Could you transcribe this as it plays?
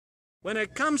When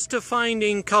it comes to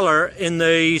finding colour in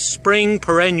the spring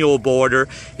perennial border,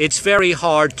 it's very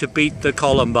hard to beat the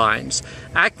Columbines.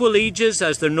 Aquilegias,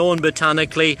 as they're known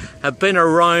botanically, have been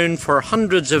around for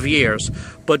hundreds of years,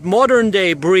 but modern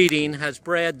day breeding has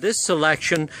bred this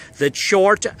selection that's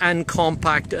short and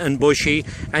compact and bushy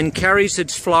and carries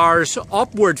its flowers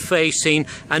upward facing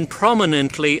and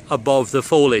prominently above the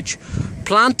foliage.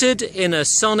 Planted in a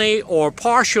sunny or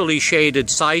partially shaded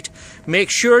site, make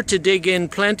sure to dig in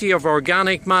plenty of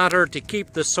organic matter to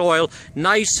keep the soil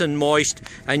nice and moist,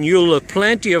 and you'll have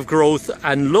plenty of growth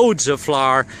and loads of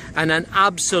flower and an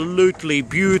absolutely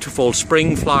beautiful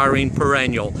spring flowering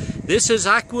perennial. This is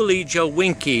Aquilegia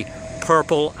Winky,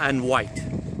 purple and white.